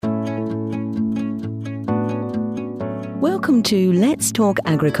Welcome to Let's Talk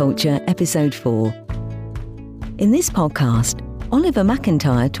Agriculture, Episode 4. In this podcast, Oliver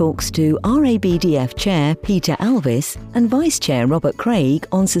McIntyre talks to RABDF Chair Peter Alvis and Vice Chair Robert Craig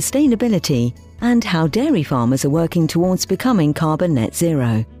on sustainability and how dairy farmers are working towards becoming carbon net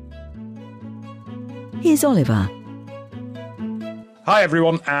zero. Here's Oliver. Hi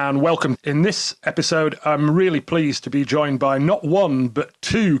everyone and welcome. In this episode I'm really pleased to be joined by not one but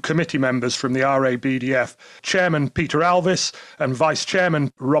two committee members from the RABDF, Chairman Peter Alvis and Vice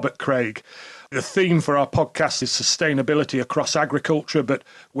Chairman Robert Craig. The theme for our podcast is sustainability across agriculture, but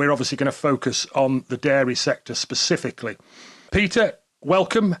we're obviously going to focus on the dairy sector specifically. Peter,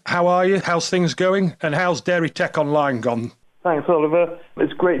 welcome. How are you? How's things going? And how's Dairy Tech Online gone? Thanks, Oliver.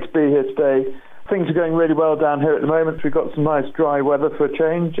 It's great to be here today. Things are going really well down here at the moment. We've got some nice dry weather for a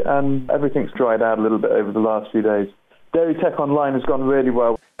change, and everything's dried out a little bit over the last few days. Dairy Tech Online has gone really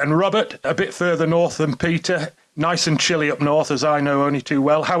well. And Robert, a bit further north than Peter, nice and chilly up north, as I know only too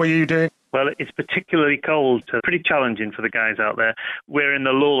well. How are you doing? Well, it's particularly cold, so pretty challenging for the guys out there. We're in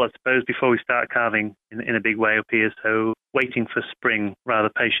the lull, I suppose, before we start calving in a big way up here, so waiting for spring rather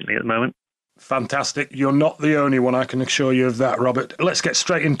patiently at the moment. Fantastic. You're not the only one, I can assure you of that, Robert. Let's get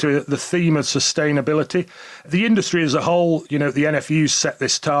straight into the theme of sustainability. The industry as a whole, the NFU's set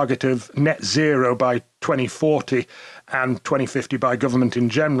this target of net zero by 2040 and 2050 by government in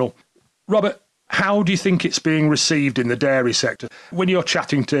general. Robert, how do you think it's being received in the dairy sector? When you're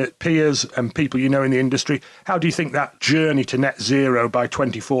chatting to peers and people you know in the industry, how do you think that journey to net zero by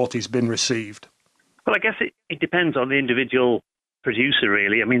 2040 has been received? Well, I guess it depends on the individual producer,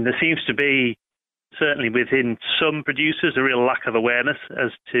 really. I mean, there seems to be, certainly within some producers, a real lack of awareness as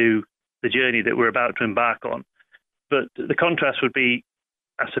to the journey that we're about to embark on. But the contrast would be,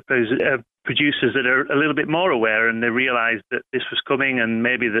 I suppose, producers that are a little bit more aware and they realise that this was coming and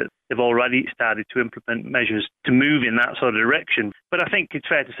maybe that they've already started to implement measures to move in that sort of direction. But I think it's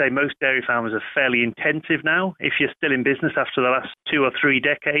fair to say most dairy farmers are fairly intensive now. If you're still in business after the last 2 or 3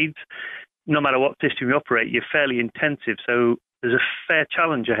 decades, no matter what system you operate, you're fairly intensive. So there's a fair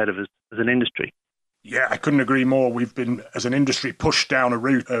challenge ahead of us as an industry. Yeah, I couldn't agree more. We've been, as an industry, pushed down a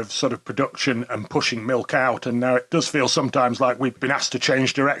route of sort of production and pushing milk out. And now it does feel sometimes like we've been asked to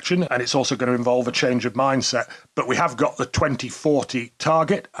change direction. And it's also going to involve a change of mindset. But we have got the 2040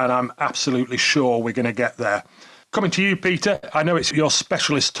 target, and I'm absolutely sure we're going to get there. Coming to you, Peter, I know it's your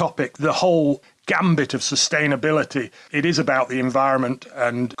specialist topic, the whole gambit of sustainability. It is about the environment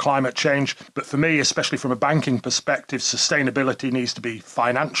and climate change. But for me, especially from a banking perspective, sustainability needs to be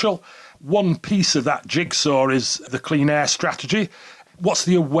financial. One piece of that jigsaw is the clean air strategy. What's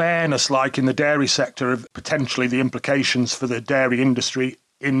the awareness like in the dairy sector of potentially the implications for the dairy industry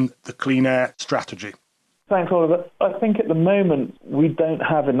in the clean air strategy? Thanks, Oliver. I think at the moment we don't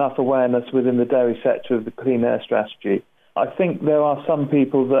have enough awareness within the dairy sector of the clean air strategy. I think there are some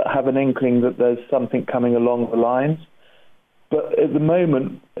people that have an inkling that there's something coming along the lines. But at the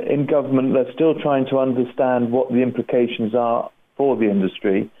moment in government, they're still trying to understand what the implications are for the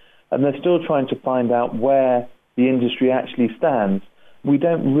industry. And they're still trying to find out where the industry actually stands. We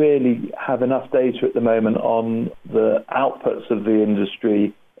don't really have enough data at the moment on the outputs of the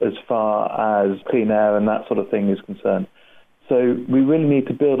industry as far as clean air and that sort of thing is concerned. So we really need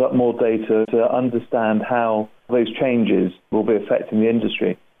to build up more data to understand how those changes will be affecting the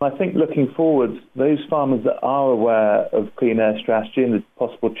industry. I think looking forward, those farmers that are aware of clean air strategy and the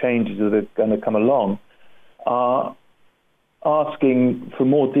possible changes that are going to come along are asking for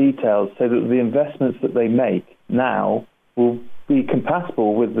more details so that the investments that they make now will be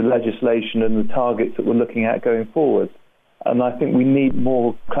compatible with the legislation and the targets that we're looking at going forward. And I think we need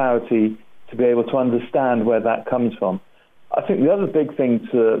more clarity to be able to understand where that comes from. I think the other big thing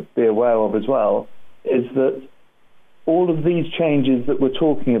to be aware of as well is that all of these changes that we're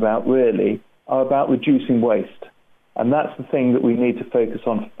talking about really are about reducing waste. And that's the thing that we need to focus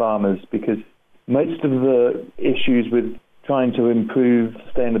on for farmers, because most of the issues with trying to improve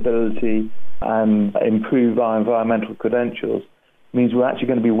sustainability and improve our environmental credentials means we're actually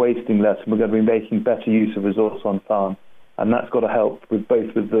going to be wasting less and we're going to be making better use of resource on farm. And that's got to help with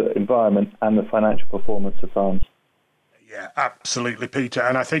both with the environment and the financial performance of farms. Yeah, absolutely, Peter.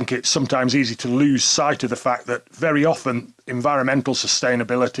 And I think it's sometimes easy to lose sight of the fact that very often environmental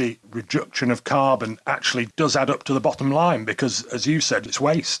sustainability, reduction of carbon actually does add up to the bottom line because, as you said, it's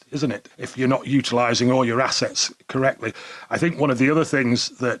waste, isn't it? If you're not utilising all your assets correctly. I think one of the other things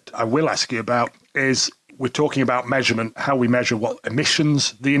that I will ask you about is we're talking about measurement, how we measure what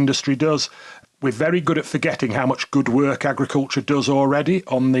emissions the industry does. we're very good at forgetting how much good work agriculture does already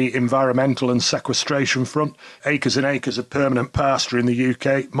on the environmental and sequestration front. Acres and acres of permanent pasture in the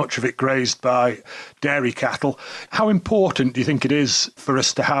UK, much of it grazed by dairy cattle. How important do you think it is for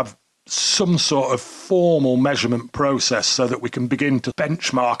us to have some sort of formal measurement process so that we can begin to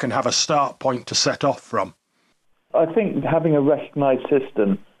benchmark and have a start point to set off from? I think having a recognised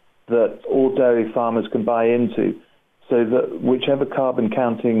system that all dairy farmers can buy into, so that whichever carbon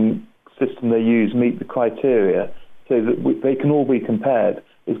counting system they use meet the criteria, so that they can all be compared,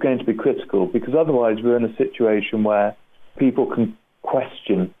 is going to be critical, because otherwise we're in a situation where people can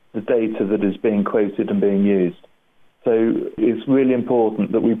question the data that is being quoted and being used. So it's really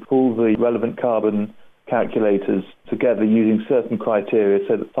important that we pull the relevant carbon calculators together using certain criteria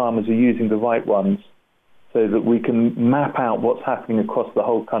so that farmers are using the right ones, so that we can map out what's happening across the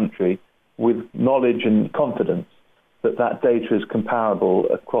whole country with knowledge and confidence that that data is comparable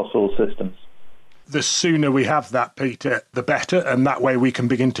across all systems. The sooner we have that, Peter, the better, and that way we can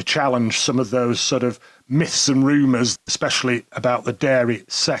begin to challenge some of those sort of myths and rumours, especially about the dairy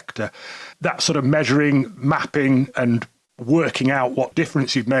sector. That sort of measuring, mapping and working out what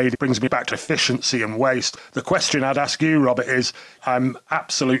difference you've made brings me back to efficiency and waste. The question I'd ask you, Robert, is I'm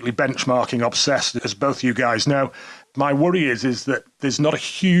absolutely benchmarking obsessed, as both you guys know. My worry is that there's not a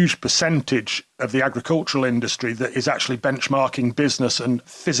huge percentage of the agricultural industry that is actually benchmarking business and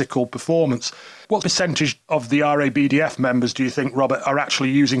physical performance. What percentage of the RABDF members do you think, Robert, are actually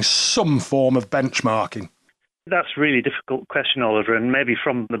using some form of benchmarking? That's a really difficult question, Oliver, and maybe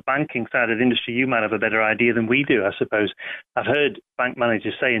from the banking side of the industry, you might have a better idea than we do, I suppose. I've heard bank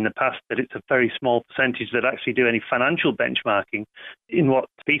managers say in the past that it's a very small percentage that actually do any financial benchmarking in what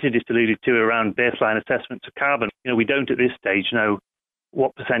Peter just alluded to around baseline assessments of carbon. We don't at this stage know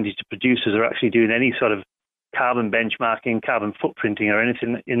what percentage of producers are actually doing any sort of carbon benchmarking, carbon footprinting or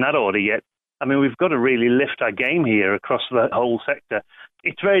anything in that order yet. I mean, we've got to really lift our game here across the whole sector.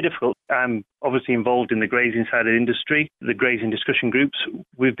 It's very difficult. I'm obviously involved in the grazing side of the industry, the grazing discussion groups.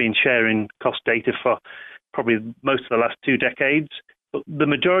 We've been sharing cost data for probably most of the last 2 decades. But the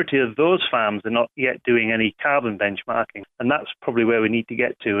majority of those farms are not yet doing any carbon benchmarking. And that's probably where we need to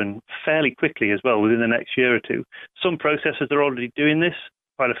get to, and fairly quickly as well, within the next year or two. Some processors are already doing this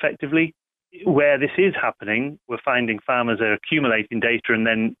quite effectively. Where this is happening, we're finding farmers are accumulating data and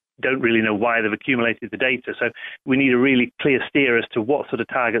then don't really know why they've accumulated the data. So we need a really clear steer as to what sort of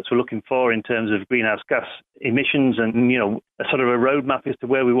targets we're looking for in terms of greenhouse gas emissions and, a sort of a roadmap as to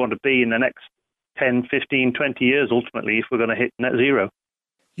where we want to be in the next 10, 15, 20 years, ultimately, if we're going to hit net zero.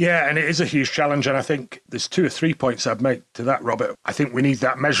 Yeah, and it is a huge challenge. And I think there's 2 or 3 points I'd make to that, Robert. I think we need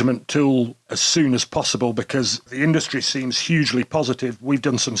that measurement tool as soon as possible because the industry seems hugely positive. We've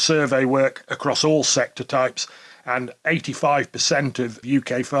done some survey work across all sector types, and 85% of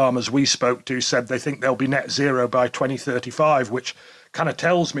UK farmers we spoke to said they think they'll be net zero by 2035, which kind of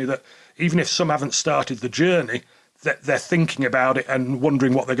tells me that even if some haven't started the journey, that they're thinking about it and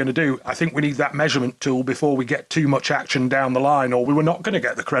wondering what they're going to do. I think we need that measurement tool before we get too much action down the line, or we were not going to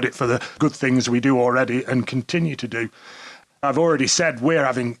get the credit for the good things we do already and continue to do. I've already said we're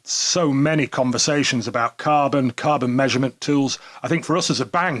having so many conversations about carbon measurement tools. I think for us as a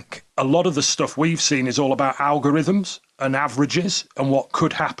bank, a lot of the stuff we've seen is all about algorithms and averages and what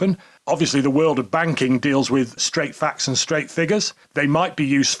could happen. Obviously, the world of banking deals with straight facts and straight figures. They might be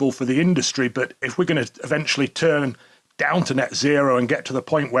useful for the industry, but if we're going to eventually turn down to net zero and get to the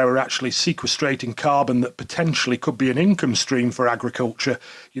point where we're actually sequestrating carbon that potentially could be an income stream for agriculture,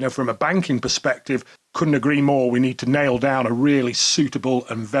 from a banking perspective, couldn't agree more. We need to nail down a really suitable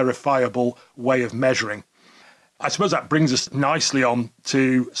and verifiable way of measuring. I suppose that brings us nicely on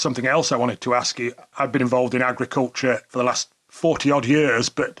to something else I wanted to ask you. I've been involved in agriculture for the last 40 odd years,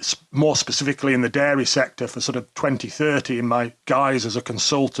 but more specifically in the dairy sector for sort of 20, 30 in my guise as a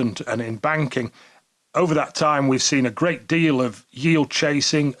consultant and in banking. Over that time, we've seen a great deal of yield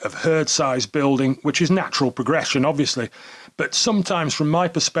chasing, of herd size building, which is natural progression, obviously. But sometimes, from my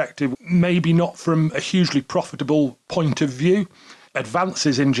perspective, maybe not from a hugely profitable point of view.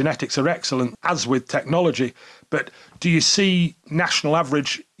 Advances in genetics are excellent, as with technology. But do you see national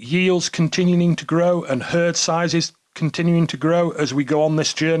average yields continuing to grow and herd sizes continuing to grow as we go on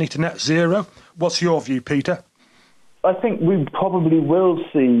this journey to net zero? What's your view, Peter? I think we probably will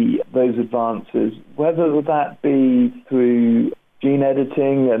see those advances, whether that be through gene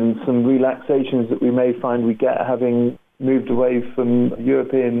editing and some relaxations that we may find we get having moved away from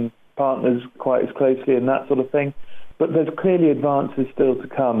European partners quite as closely and that sort of thing. But there's clearly advances still to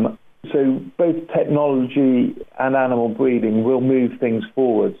come. So both technology and animal breeding will move things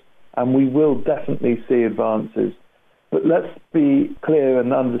forward, and we will definitely see advances. But let's be clear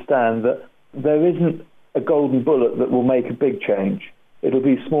and understand that there isn't a golden bullet that will make a big change. It'll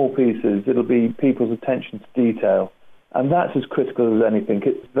be small pieces. It'll be people's attention to detail. And that's as critical as anything.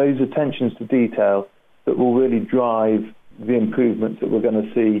 It's those attentions to detail that will really drive the improvements that we're going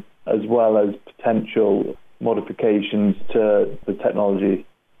to see, as well as potential modifications to the technology.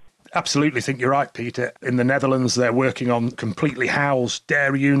 Absolutely think you're right, Peter. In the Netherlands, they're working on completely housed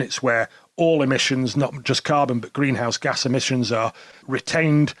dairy units where all emissions, not just carbon, but greenhouse gas emissions, are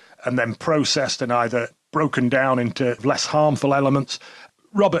retained and then processed and either broken down into less harmful elements.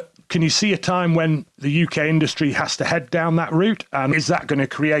 Robert, can you see a time when the UK industry has to head down that route? And is that going to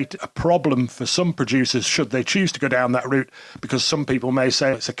create a problem for some producers should they choose to go down that route? Because some people may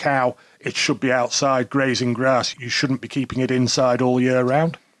say it's a cow, it should be outside grazing grass. You shouldn't be keeping it inside all year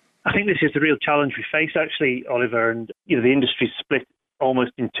round. I think this is the real challenge we face, actually, Oliver. And the industry's split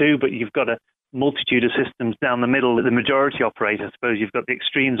almost in two, but you've got a multitude of systems down the middle. The majority operate, I suppose you've got the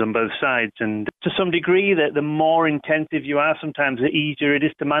extremes on both sides. And to some degree, the more intensive you are, sometimes the easier it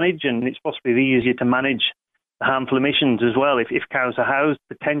is to manage. And it's possibly easier to manage the harmful emissions as well. If cows are housed,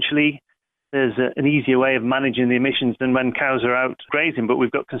 potentially there's an easier way of managing the emissions than when cows are out grazing. But we've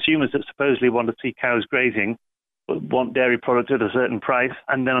got consumers that supposedly want to see cows grazing, want dairy products at a certain price,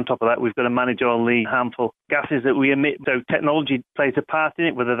 and then on top of that we've got to manage all the harmful gases that we emit. So technology plays a part in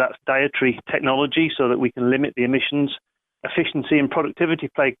it, whether that's dietary technology so that we can limit the emissions. Efficiency and productivity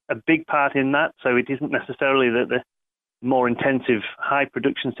play a big part in that, so it isn't necessarily that the more intensive high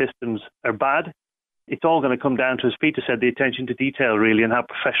production systems are bad. It's all going to come down to, as Peter said, the attention to detail really, and how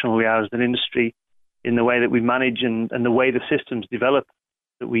professional we are as an industry in the way that we manage and the way the systems develop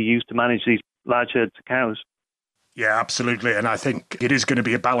that we use to manage these large herds of cows. Yeah, absolutely. And I think it is going to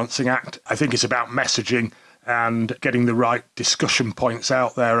be a balancing act. I think it's about messaging and getting the right discussion points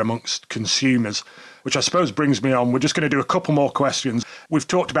out there amongst consumers, which I suppose brings me on. We're just going to do a couple more questions. We've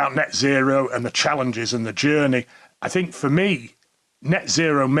talked about net zero and the challenges and the journey. I think for me, net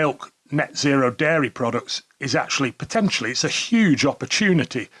zero milk, net zero dairy products is actually potentially, it's a huge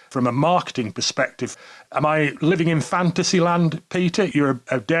opportunity from a marketing perspective. Am I living in fantasy land, Peter? You're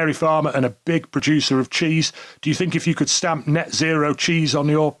a dairy farmer and a big producer of cheese. Do you think if you could stamp net zero cheese on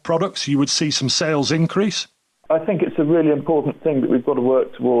your products, you would see some sales increase? I think it's a really important thing that we've got to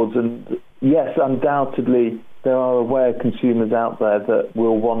work towards. And yes, undoubtedly, there are aware consumers out there that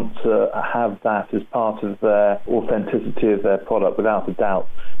will want to have that as part of their authenticity of their product, without a doubt.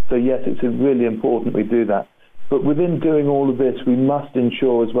 So yes, it's really important we do that. But within doing all of this, we must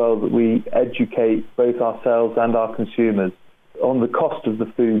ensure as well that we educate both ourselves and our consumers on the cost of the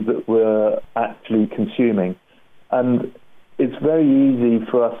food that we're actually consuming. And it's very easy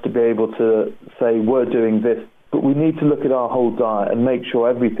for us to be able to say we're doing this, but we need to look at our whole diet and make sure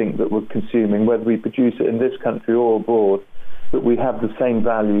everything that we're consuming, whether we produce it in this country or abroad, that we have the same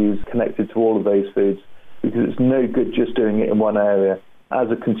values connected to all of those foods, because it's no good just doing it in one area. As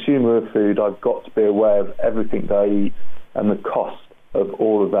a consumer of food, I've got to be aware of everything that I eat and the cost of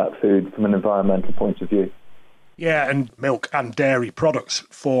all of that food from an environmental point of view. Yeah, and milk and dairy products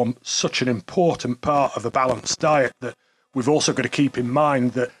form such an important part of a balanced diet that we've also got to keep in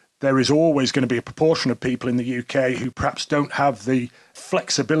mind that there is always going to be a proportion of people in the UK who perhaps don't have the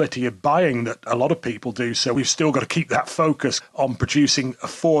flexibility of buying that a lot of people do. So we've still got to keep that focus on producing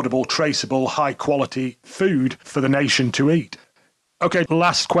affordable, traceable, high-quality food for the nation to eat. Okay,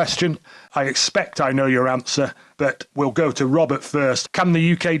 last question. I expect I know your answer, but we'll go to Robert first. Can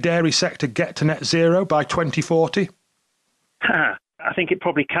the UK dairy sector get to net zero by 2040? I think it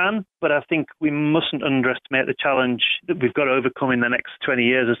probably can, but I think we mustn't underestimate the challenge that we've got to overcome in the next 20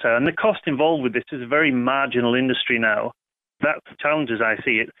 years or so. And the cost involved with this is a very marginal industry now. That's the challenge as I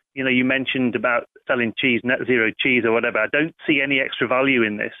see it. You know, you mentioned about selling cheese, net zero cheese or whatever. I don't see any extra value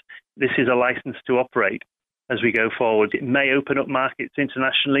in this. This is a license to operate as we go forward. It may open up markets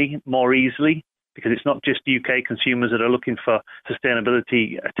internationally more easily because it's not just UK consumers that are looking for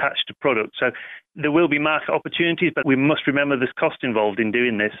sustainability attached to products. So there will be market opportunities, but we must remember there's cost involved in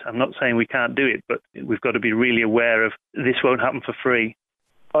doing this. I'm not saying we can't do it, but we've got to be really aware of this won't happen for free.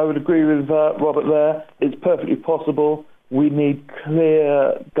 I would agree with Robert there. It's perfectly possible. We need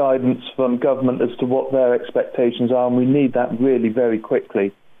clear guidance from government as to what their expectations are, and we need that really very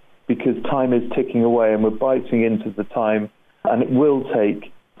quickly because time is ticking away and we're biting into the time, and it will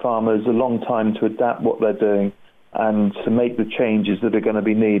take farmers a long time to adapt what they're doing and to make the changes that are going to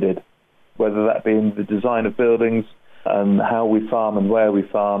be needed, whether that be in the design of buildings and how we farm and where we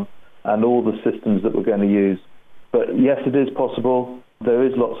farm and all the systems that we're going to use. But yes, it is possible. There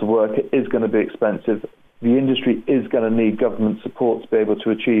is lots of work. It is going to be expensive. The industry is going to need government support to be able to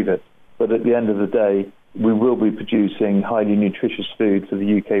achieve it. But at the end of the day, we will be producing highly nutritious food for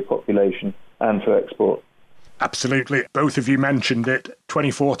the UK population and for export. Absolutely. Both of you mentioned it.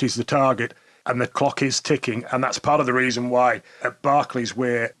 2040 is the target and the clock is ticking. And that's part of the reason why at Barclays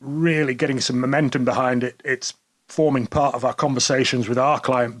we're really getting some momentum behind it. It's forming part of our conversations with our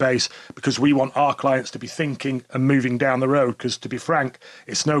client base because we want our clients to be thinking and moving down the road. Because to be frank,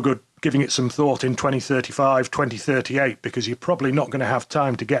 it's no good giving it some thought in 2035, 2038, because you're probably not going to have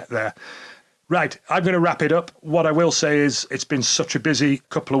time to get there. Right, I'm going to wrap it up. What I will say is it's been such a busy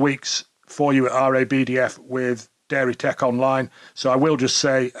couple of weeks for you at RABDF with Dairy Tech Online. So I will just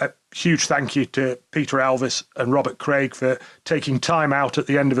say a huge thank you to Peter Alvis and Robert Craig for taking time out at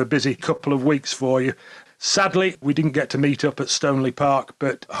the end of a busy couple of weeks for you. Sadly, we didn't get to meet up at Stoneleigh Park,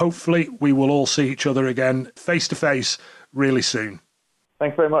 but hopefully we will all see each other again face to face really soon.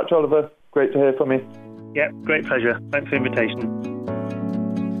 Thanks very much, Oliver. Great to hear from you. Yeah, great pleasure. Thanks for the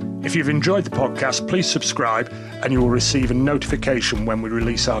invitation. If you've enjoyed the podcast, please subscribe and you will receive a notification when we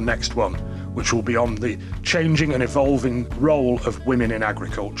release our next one, which will be on the changing and evolving role of women in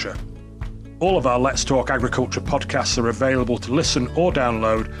agriculture. All of our Let's Talk Agriculture podcasts are available to listen or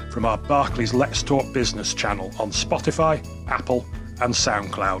download from our Barclays Let's Talk Business channel on Spotify, Apple and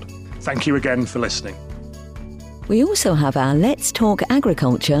SoundCloud. Thank you again for listening. We also have our Let's Talk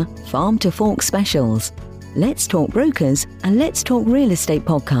Agriculture Farm to Fork specials, Let's Talk Brokers and Let's Talk Real Estate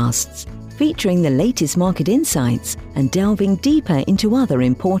podcasts, featuring the latest market insights and delving deeper into other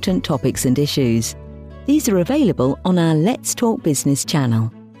important topics and issues. These are available on our Let's Talk Business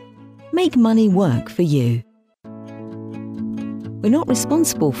channel. Make money work for you. We're not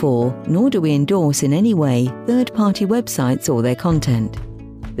responsible for, nor do we endorse in any way, third-party websites or their content.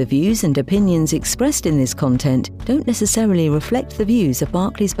 The views and opinions expressed in this content don't necessarily reflect the views of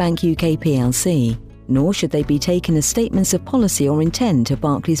Barclays Bank UK plc, nor should they be taken as statements of policy or intent of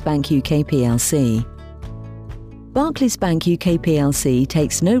Barclays Bank UK plc. Barclays Bank UK plc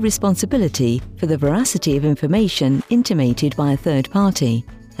takes no responsibility for the veracity of information intimated by a third party,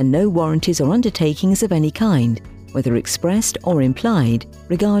 and no warranties or undertakings of any kind, whether expressed or implied,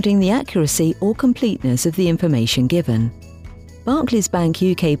 regarding the accuracy or completeness of the information given. Barclays Bank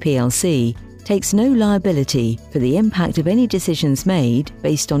UK plc takes no liability for the impact of any decisions made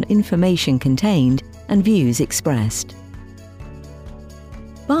based on information contained and views expressed.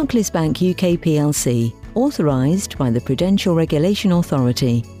 Barclays Bank UK plc, authorised by the Prudential Regulation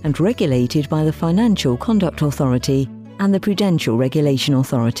Authority and regulated by the Financial Conduct Authority and the Prudential Regulation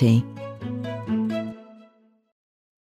Authority.